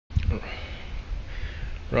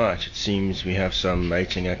Right, it seems we have some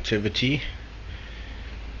mating activity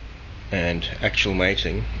and actual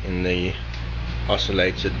mating in the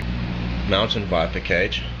Ocellated Mountain Viper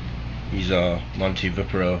cage. These are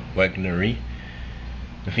Montivipera wagneri.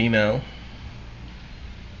 The female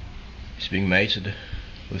is being mated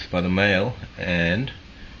with by the male, and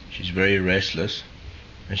she's very restless,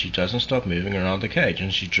 and she doesn't stop moving around the cage,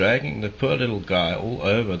 and she's dragging the poor little guy all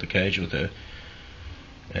over the cage with her,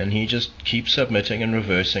 and he just keeps submitting and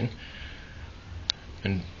reversing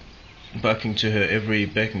and bucking to her every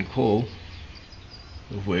beck and call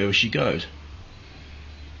of wherever she goes.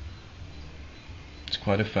 It's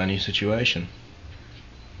quite a funny situation.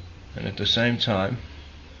 And at the same time,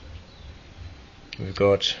 we've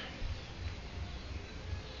got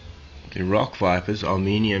the rock vipers,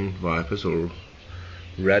 Armenian vipers, or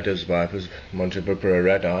Wagners vipers, Montivipera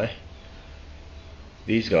radii.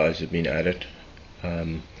 These guys have been at it,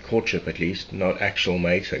 courtship at least, not actual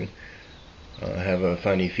mating. I have a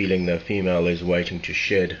funny feeling the female is waiting to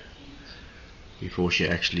shed before she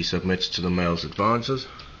actually submits to the male's advances,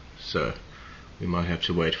 so we might have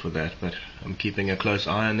to wait for that, but I'm keeping a close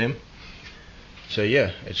eye on them. So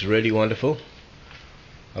yeah, it's really wonderful.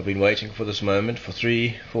 I've been waiting for this moment for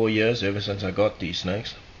 3-4 years, ever since I got these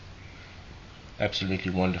snakes.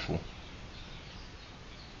 Absolutely wonderful.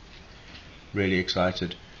 Really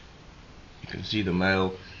excited. You can see the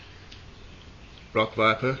male rock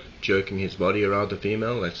viper jerking his body around the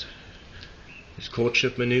female. That's his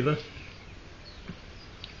courtship maneuver.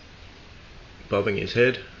 Bobbing his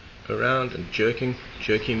head around and jerky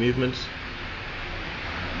movements.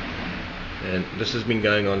 And this has been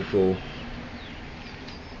going on for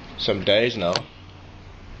some days now.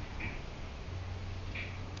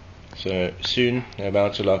 So soon they're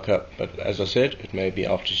about to lock up, but as I said, it may be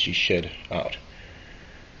after she's shed out.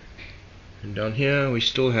 And down here we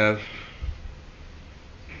still have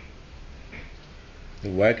the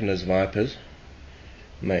Wagners vipers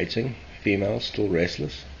mating, female still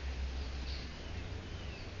restless.